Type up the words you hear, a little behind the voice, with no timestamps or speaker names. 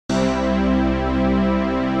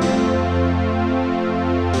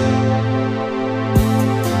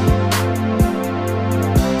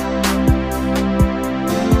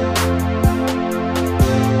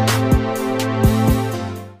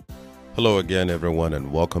Hello again, everyone,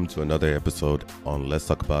 and welcome to another episode on Let's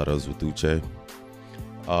Talk About Us with Uche.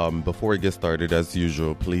 Before we get started, as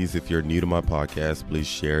usual, please, if you're new to my podcast, please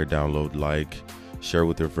share, download, share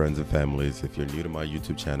with your friends and families. If you're new to my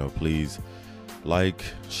YouTube channel, please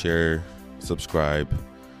share, subscribe,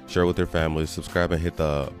 share with your families, subscribe and hit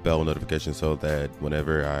the bell notification so that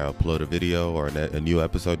whenever I upload a video or a new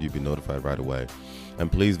episode, you'll be notified right away. And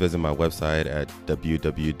please visit my website at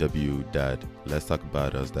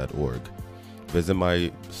www.letstalkaboutus.org. Visit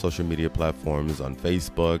my social media platforms on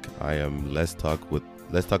Facebook. I am Let's Talk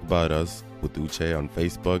About Us with Uche on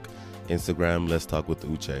Facebook, Instagram, Let's Talk with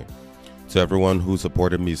Uche. To everyone who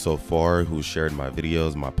supported me so far, who shared my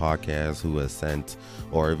videos, my podcast, who has sent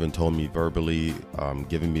or even told me verbally,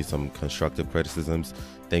 giving me some constructive criticisms,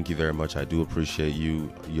 thank you very much. I do appreciate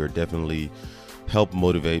you. You're definitely help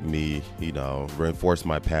motivate me, reinforce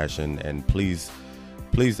my passion, and please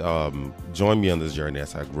join me on this journey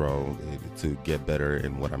as I grow to get better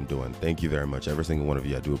in what I'm doing. Thank you very much, every single one of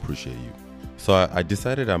you. I do appreciate you. So I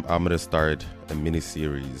decided I'm going to start a mini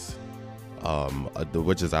series,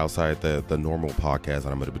 which is outside the normal podcast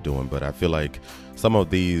that I'm going to be doing. But I feel like some of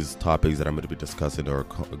these topics that I'm going to be discussing are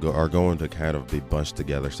going to kind of be bunched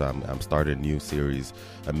together. So I'm starting a new series,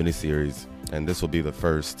 a mini series, and this will be the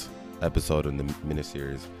first episode in the mini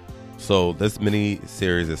series. So this mini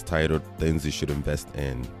series is titled Things You Should Invest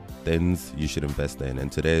In. Things You Should Invest In.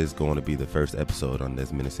 And today is going to be the first episode on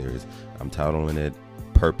this mini series. I'm titling it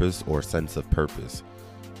Purpose or Sense of Purpose.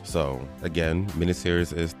 So again, mini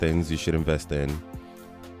series is Things You Should Invest In.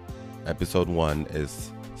 Episode 1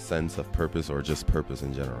 is Sense of Purpose or just purpose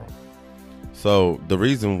in general. So the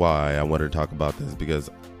reason why I wanted to talk about this is because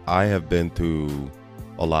I have been through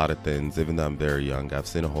a lot of things. Even though I'm very young, I've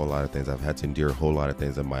seen a whole lot of things. I've had to endure a whole lot of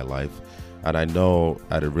things in my life. And I know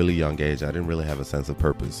at a really young age, I didn't really have a sense of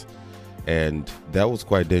purpose. And that was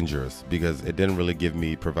quite dangerous because it didn't really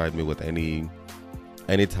provide me with any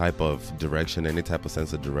type of direction, any type of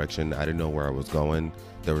sense of direction. I didn't know where I was going.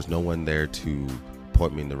 There was no one there to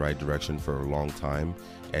point me in the right direction for a long time.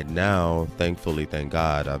 And now, thankfully, thank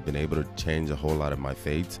God, I've been able to change a whole lot of my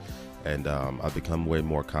fate. And I've become way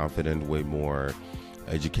more confident, way more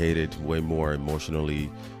educated, way more emotionally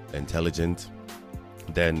intelligent.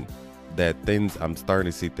 Then I'm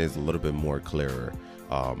starting to see things a little bit more clearer.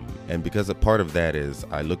 And because a part of that is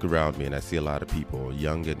I look around me and I see a lot of people,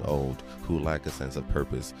 young and old, who lack a sense of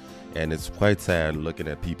purpose. And it's quite sad looking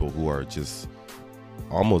at people who are just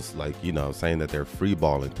almost saying that they're free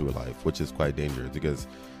balling through life, which is quite dangerous because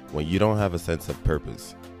when you don't have a sense of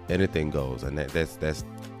purpose, anything goes, and that's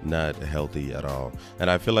not healthy at all. And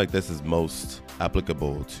I feel like this is most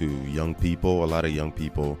applicable to young people. A lot of young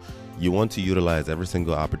people, you want to utilize every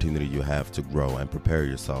single opportunity you have to grow and prepare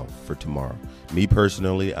yourself for tomorrow. Me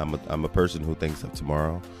personally, I'm a person who thinks of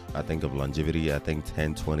tomorrow. I think of longevity. I think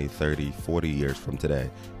 10, 20, 30, 40 years from today,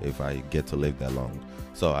 if I get to live that long.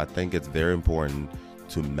 So I think it's very important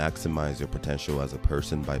to maximize your potential as a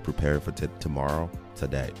person by preparing for tomorrow,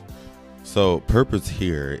 today. So purpose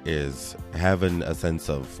here is having a sense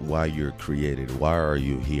of why you're created. Why are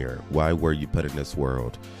you here? Why were you put in this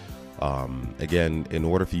world? Again, in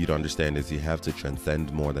order for you to understand this, you have to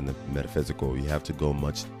transcend more than the metaphysical. You have to go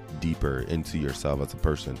much deeper into yourself as a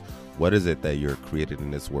person. What is it that you're created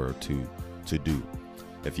in this world to do?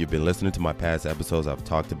 If you've been listening to my past episodes, I've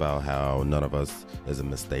talked about how none of us is a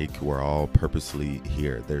mistake. We're all purposely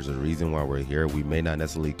here. There's a reason why we're here. We may not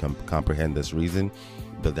necessarily comprehend this reason,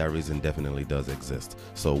 but that reason definitely does exist.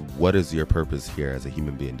 So what is your purpose here as a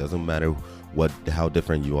human being? Doesn't matter how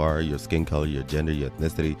different you are, your skin color, your gender, your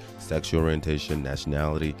ethnicity, sexual orientation,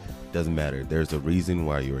 nationality, doesn't matter. There's a reason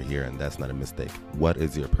why you're here, and that's not a mistake. What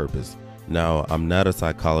is your purpose? Now, I'm not a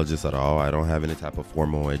psychologist at all. I don't have any type of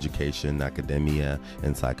formal education, academia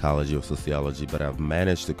in psychology or sociology, but I've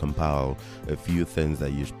managed to compile a few things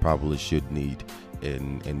that you probably should need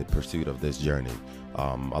in the pursuit of this journey.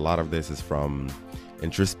 A lot of this is from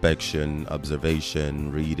introspection,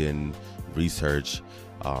 observation, reading, research,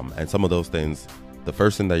 and some of those things. The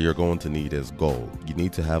first thing that you're going to need is goal. You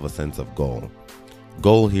need to have a sense of goal.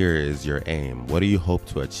 Goal here is your aim. What do you hope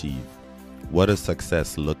to achieve? What does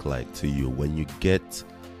success look like to you when you get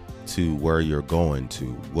to where you're going to?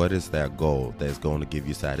 What is that goal that's going to give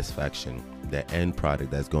you satisfaction? The end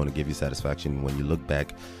product that's going to give you satisfaction. When you look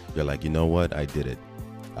back, you're like, you know what? I did it.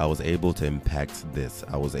 I was able to impact this.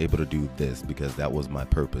 I was able to do this because that was my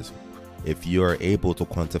purpose. If you're able to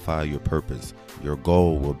quantify your purpose, your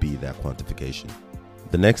goal will be that quantification.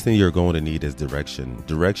 The next thing you're going to need is direction.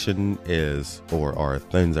 Direction is or are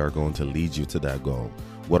things that are going to lead you to that goal.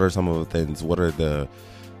 What are some of the things? What are the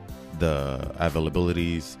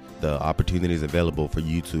availabilities, the opportunities available for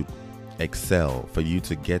you to excel, for you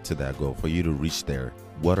to get to that goal, for you to reach there?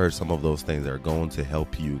 What are some of those things that are going to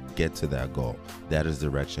help you get to that goal? That is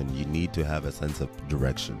direction. You need to have a sense of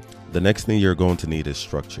direction. The next thing you're going to need is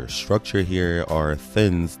structure. Structure here are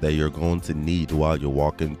things that you're going to need while you're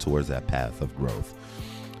walking towards that path of growth.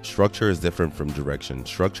 Structure is different from direction.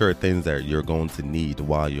 Structure are things that you're going to need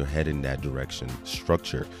while you're heading that direction.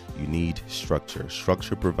 Structure, you need structure.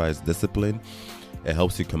 Structure provides discipline. It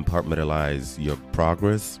helps you compartmentalize your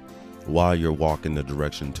progress while you're walking the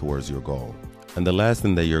direction towards your goal. And the last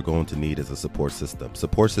thing that you're going to need is a support system.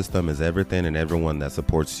 Support system is everything and everyone that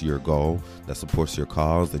supports your goal, that supports your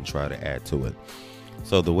cause, and try to add to it.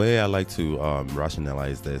 So the way I like to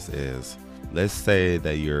rationalize this is, let's say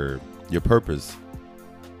that your purpose,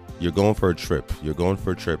 you're going for a trip. You're going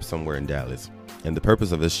for a trip somewhere in Dallas. And the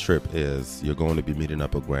purpose of this trip is you're going to be meeting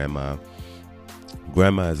up with grandma.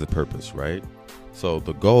 Grandma is a purpose, right? So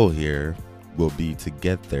the goal here will be to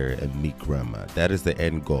get there and meet grandma. That is the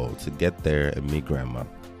end goal, to get there and meet grandma.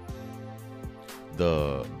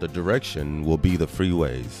 The direction will be the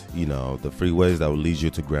freeways, the freeways that will lead you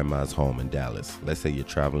to grandma's home in Dallas. Let's say you're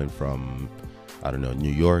traveling from,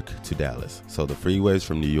 New York to Dallas. So the freeways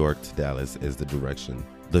from New York to Dallas is the direction.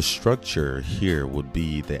 The structure here would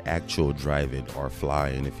be the actual driving or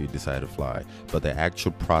flying if you decide to fly, but the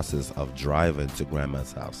actual process of driving to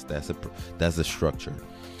grandma's house, that's a structure.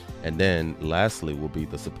 And then lastly will be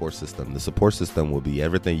the support system. The support system will be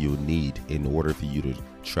everything you need in order for you to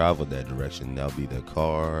travel that direction. There'll be the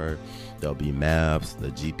car, there'll be maps, the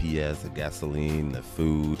GPS, the gasoline, the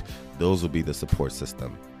food. Those will be the support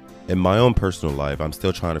system. In my own personal life, I'm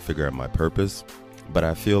still trying to figure out my purpose, but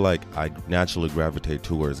I feel like I naturally gravitate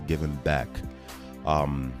towards giving back.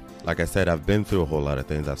 Like I said, I've been through a whole lot of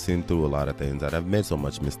things. I've seen through a lot of things, and I've made so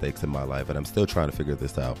much mistakes in my life, and I'm still trying to figure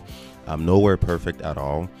this out. I'm nowhere perfect at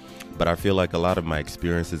all, but I feel like a lot of my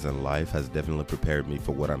experiences in life has definitely prepared me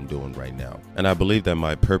for what I'm doing right now. And I believe that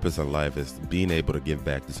my purpose in life is being able to give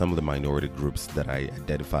back to some of the minority groups that I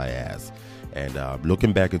identify as. And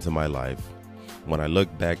looking back into my life, when I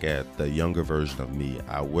look back at the younger version of me,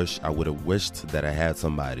 I would have wished that I had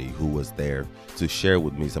somebody who was there to share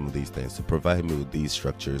with me some of these things, to provide me with these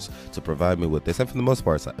structures, to provide me with this. And for the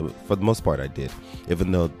most part, I did,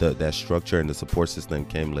 even though that structure and the support system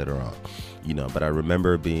came later on, But I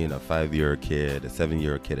remember being a 5-year-old kid, a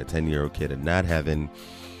 7-year-old kid, a 10-year-old kid, and not having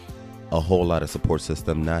a whole lot of support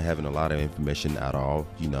system, not having a lot of information at all.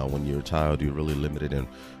 When you're a child, you're really limited in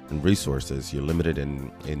resources, you're limited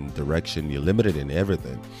in direction, you're limited in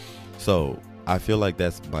everything. So I feel like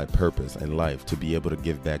that's my purpose in life, to be able to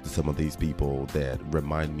give back to some of these people that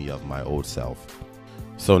remind me of my old self.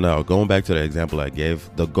 So now, going back to the example I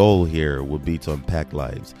gave, the goal here would be to impact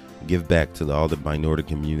lives, give back to all the minority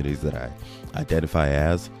communities that I identify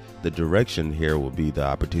as. The direction here will be the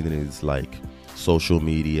opportunities like social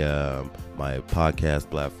media, my podcast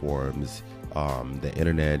platforms, the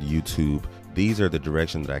internet, YouTube. These are the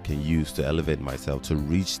directions that I can use to elevate myself, to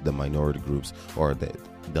reach the minority groups or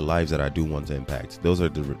the lives that I do want to impact. Those are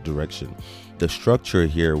the direction. The structure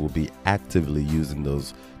here will be actively using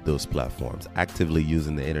those platforms, actively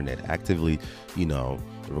using the internet, actively,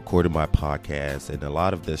 recording my podcast. And a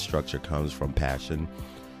lot of this structure comes from passion.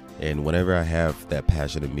 And whenever I have that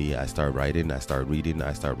passion in me, I start writing, I start reading,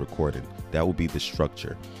 I start recording. That will be the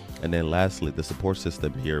structure. And then lastly, the support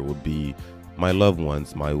system here would be my loved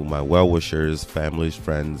ones, my well-wishers, families,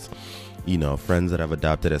 friends, friends that I've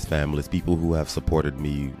adopted as families, people who have supported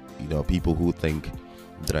me, people who think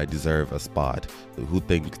that I deserve a spot, who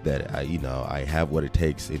think that I have what it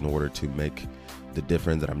takes in order to make the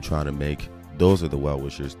difference that I'm trying to make. Those are the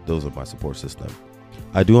well-wishers. Those are my support system.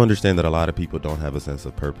 I do understand that a lot of people don't have a sense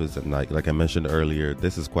of purpose, and like I mentioned earlier,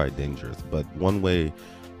 this is quite dangerous. But one way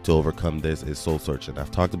to overcome this is soul searching.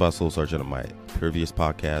 I've talked about soul searching on my previous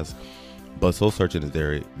podcast, but soul searching is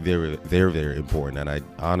very, very, very, very important. And I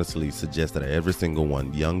honestly suggest that every single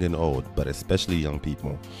one, young and old, but especially young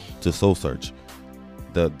people, to soul search.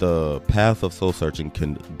 The path of soul searching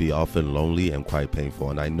can be often lonely and quite painful,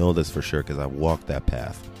 and I know this for sure because I've walked that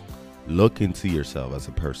path. Look into yourself as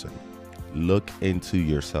a person. Look into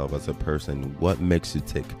yourself as a person. What makes you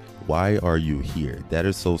tick? Why are you here? That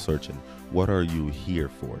is soul searching. What are you here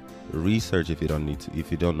for? Research if you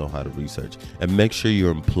don't know how to research, and make sure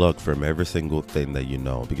you're unplugged from every single thing that you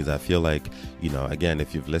know, because I feel like, again,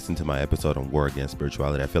 if you've listened to my episode on War Against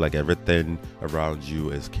Spirituality, I feel like everything around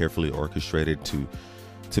you is carefully orchestrated to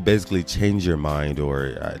to basically change your mind, or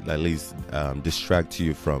at least distract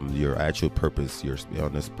you from your actual purpose,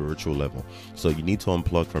 on a spiritual level. So you need to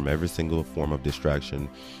unplug from every single form of distraction,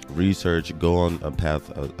 research, go on a path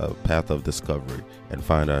of discovery, and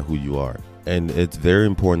find out who you are. And it's very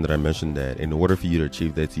important that I mention that in order for you to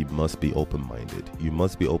achieve that, you must be open-minded. You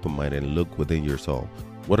must be open-minded and look within your soul.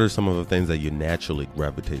 What are some of the things that you naturally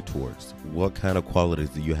gravitate towards? What kind of qualities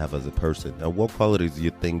do you have as a person? And what qualities do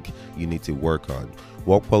you think you need to work on?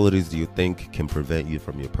 What qualities do you think can prevent you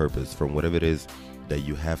from your purpose, from whatever it is that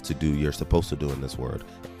you have to do, you're supposed to do in this world?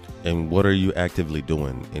 And what are you actively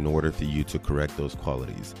doing in order for you to correct those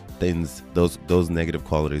qualities? Those negative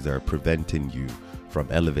qualities are preventing you from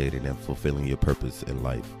elevating and fulfilling your purpose in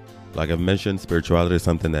life. Like I've mentioned, spirituality is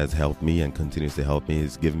something that's helped me and continues to help me.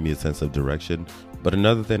 It's given me a sense of direction. But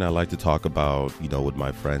another thing I like to talk about, with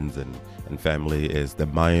my friends and family is the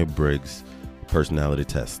Myers-Briggs personality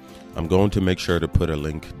test. I'm going to make sure to put a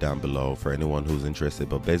link down below for anyone who's interested.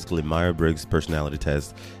 But basically, Myers-Briggs personality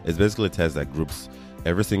test is basically a test that groups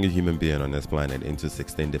every single human being on this planet into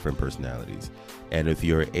 16 different personalities. And if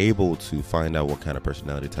you're able to find out what kind of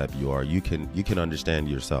personality type you are, you can understand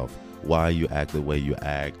yourself, why you act the way you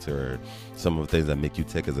act, or some of the things that make you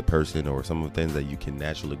tick as a person, or some of the things that you can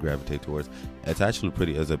naturally gravitate towards. It's actually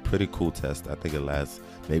a pretty cool test. I think it lasts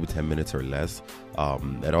maybe 10 minutes or less.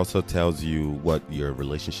 It also tells you what your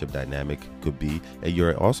relationship dynamic could be, and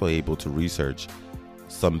you're also able to research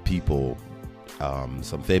some people,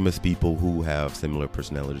 some famous people who have similar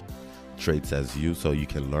personality traits as you, so you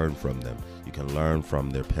can learn from them. You can learn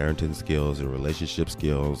from their parenting skills, their relationship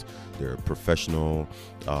skills, their professional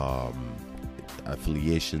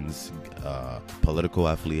affiliations, political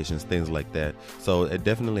affiliations, things like that. So it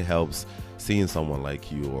definitely helps seeing someone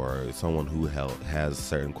like you, or someone who has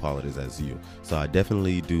certain qualities as you. So I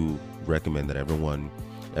definitely do recommend that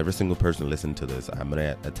every single person listen to this. I'm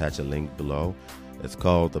going to attach a link below. It's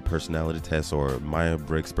called the personality test, or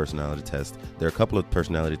Myers-Briggs personality test. There are a couple of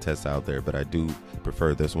personality tests out there, but I do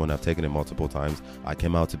prefer this one. I've taken it multiple times. I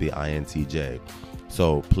came out to be INTJ.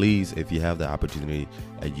 So please, if you have the opportunity,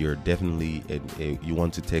 you're definitely, you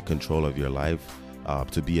want to take control of your life,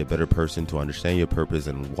 to be a better person, to understand your purpose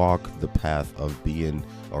and walk the path of being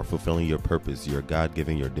or fulfilling your purpose, your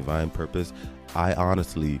God-given, your divine purpose, I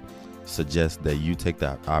honestly suggest that you take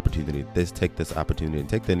that opportunity, take this opportunity and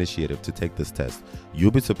take the initiative to take this test.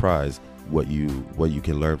 You'll be surprised what you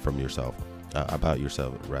can learn from yourself, about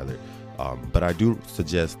yourself rather. But I do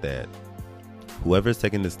suggest that whoever's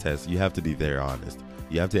taking this test, you have to be very honest.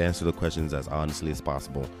 You have to answer the questions as honestly as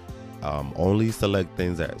possible. Only select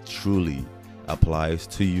things that truly applies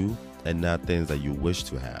to you, and not things that you wish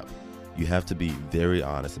to have. You have to be very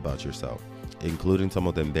honest about yourself, including some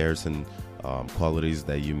of the embarrassing qualities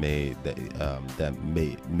that you may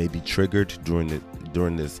be triggered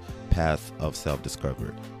during this path of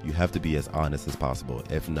self-discovery. You have to be as honest as possible.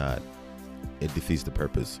 If not, it defeats the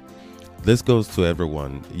purpose. This goes to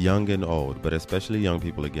everyone, young and old, but especially young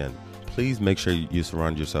people again. Please make sure you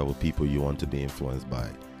surround yourself with people you want to be influenced by.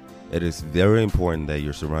 It is very important that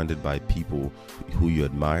you're surrounded by people who you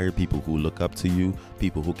admire, people who look up to you,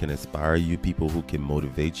 people who can inspire you, people who can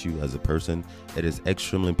motivate you as a person. It is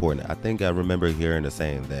extremely important. I think I remember hearing the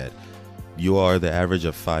saying that you are the average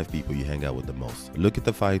of 5 people you hang out with the most. Look at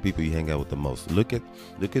the 5 people you hang out with the most. Look at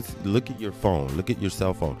your phone. Look at your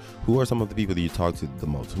cell phone. Who are some of the people that you talk to the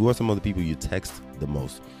most? Who are some of the people you text the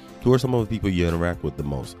most? Who are some of the people you interact with the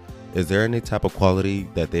most? Is there any type of quality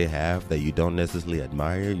that they have that you don't necessarily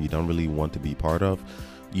admire, you don't really want to be part of?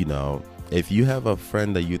 If you have a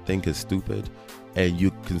friend that you think is stupid and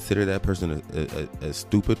you consider that person a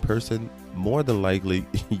stupid person, more than likely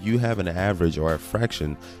you have an average or a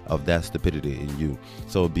fraction of that stupidity in you.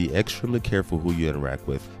 So be extremely careful who you interact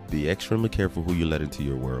with. Be extremely careful who you let into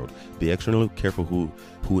your world. Be extremely careful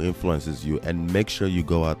who influences you, and make sure you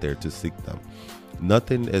go out there to seek them.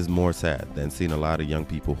 Nothing is more sad than seeing a lot of young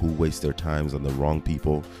people who waste their times on the wrong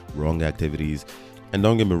people, wrong activities. And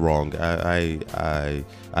don't get me wrong, I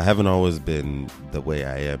haven't always been the way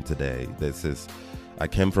I am today. I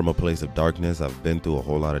came from a place of darkness. I've been through a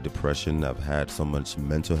whole lot of depression. I've had so much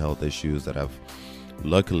mental health issues that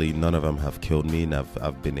luckily none of them have killed me, and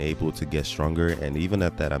I've been able to get stronger. And even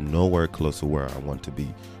at that, I'm nowhere close to where I want to be,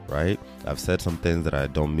 right? I've said some things that I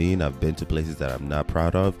don't mean. I've been to places that I'm not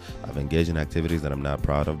proud of. I've engaged in activities that I'm not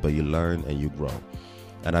proud of, but you learn and you grow.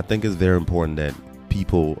 And I think it's very important that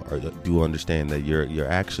people do understand that your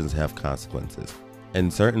actions have consequences,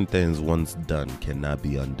 and certain things once done cannot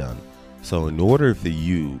be undone. So in order for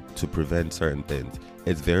you to prevent certain things,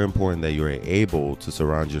 it's very important that you're able to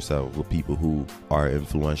surround yourself with people who are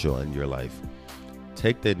influential in your life.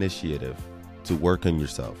 Take the initiative to work on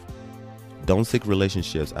yourself. Don't seek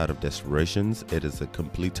relationships out of desperations. It is a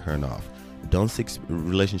complete turn off. Don't seek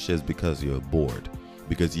relationships because you're bored,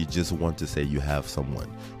 because you just want to say you have someone,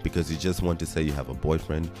 because you just want to say you have a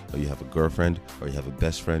boyfriend, or you have a girlfriend, or you have a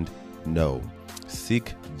best friend. No.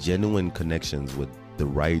 Seek genuine connections with the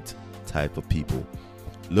right type of people.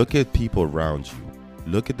 Look at people around you.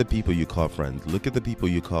 Look at the people you call friends. Look at the people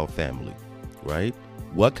you call family, right?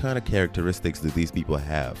 What kind of characteristics do these people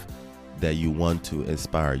have that you want to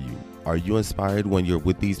inspire you? Are you inspired when you're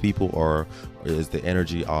with these people, or is the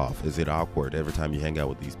energy off? Is it awkward every time you hang out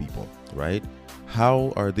with these people, right?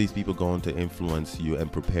 How are these people going to influence you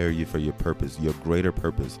and prepare you for your purpose, your greater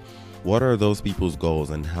purpose? What are those people's goals,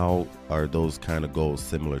 and how are those kind of goals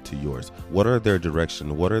similar to yours? What are their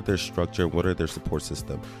direction? What are their structure? What are their support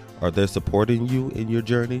system? Are they supporting you in your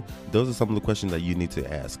journey? Those are some of the questions that you need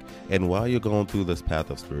to ask. And while you're going through this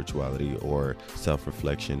path of spirituality or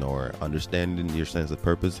self-reflection or understanding your sense of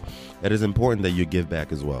purpose, it is important that you give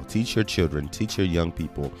back as well. Teach your children, teach your young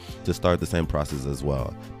people to start the same process as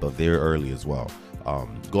well, but very early as well.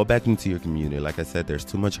 Go back into your community. Like I said, there's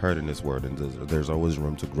too much hurt in this world, and there's always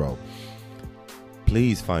room to grow.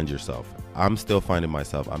 Please find yourself. I'm still finding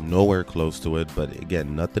myself. I'm nowhere close to it, but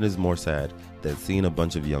again, nothing is more sad than seeing a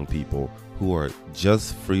bunch of young people who are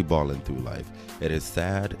just free balling through life. It is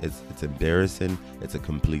sad, it's embarrassing, it's a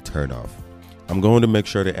complete turnoff. I'm going to make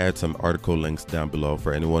sure to add some article links down below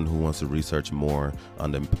for anyone who wants to research more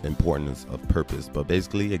on the importance of purpose. But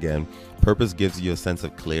basically, again, purpose gives you a sense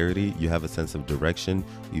of clarity. You have a sense of direction.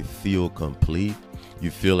 You feel complete.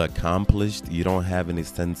 You feel accomplished. You don't have any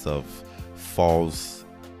sense of false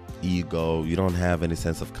ego. You don't have any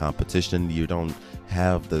sense of competition. You don't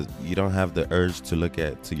have the urge to look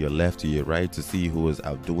to your left, to your right, to see who is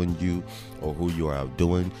outdoing you or who you are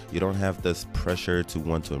outdoing. You don't have this pressure to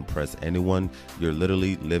want to impress anyone. You're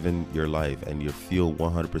literally living your life, and you feel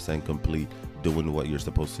 100% complete doing what you're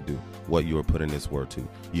supposed to do, what you are put in this world to.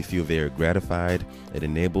 You feel very gratified. It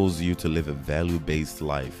enables you to live a value-based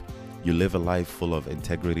life. You live a life full of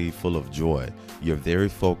integrity, full of joy. You're very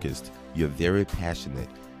focused. You're very passionate.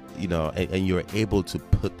 And you're able to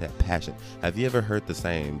put that passion. Have you ever heard the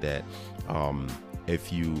saying that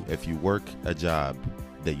if you work a job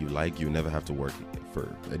that you like, you never have to work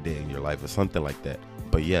for a day in your life, or something like that?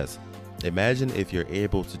 But yes, imagine if you're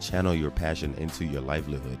able to channel your passion into your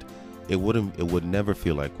livelihood. It would never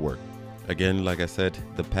feel like work. Again, like I said,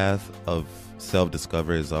 the path of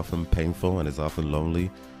self-discovery is often painful and is often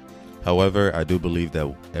lonely. However, I do believe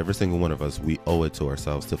that every single one of us, we owe it to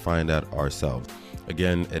ourselves to find out ourselves.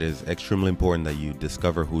 Again, it is extremely important that you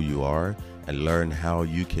discover who you are and learn how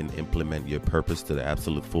you can implement your purpose to the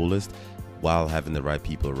absolute fullest, while having the right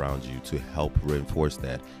people around you to help reinforce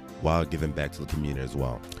that, while giving back to the community as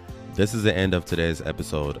well. This is the end of today's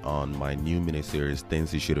episode on my new mini-series,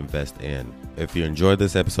 Things You Should Invest In. If you enjoyed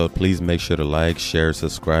this episode, please make sure to like, share,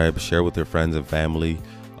 subscribe, share with your friends and family.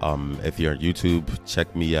 If you're on YouTube,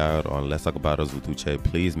 check me out on Let's Talk About Us with Uche.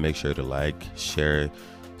 Please make sure to like, share,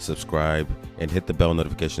 subscribe, and hit the bell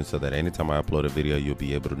notification so that anytime I upload a video, you'll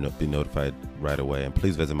be able to be notified right away. And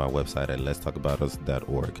please visit my website at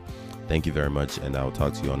letstalkaboutus.org. Thank you very much, and I'll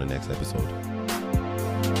talk to you on the next episode.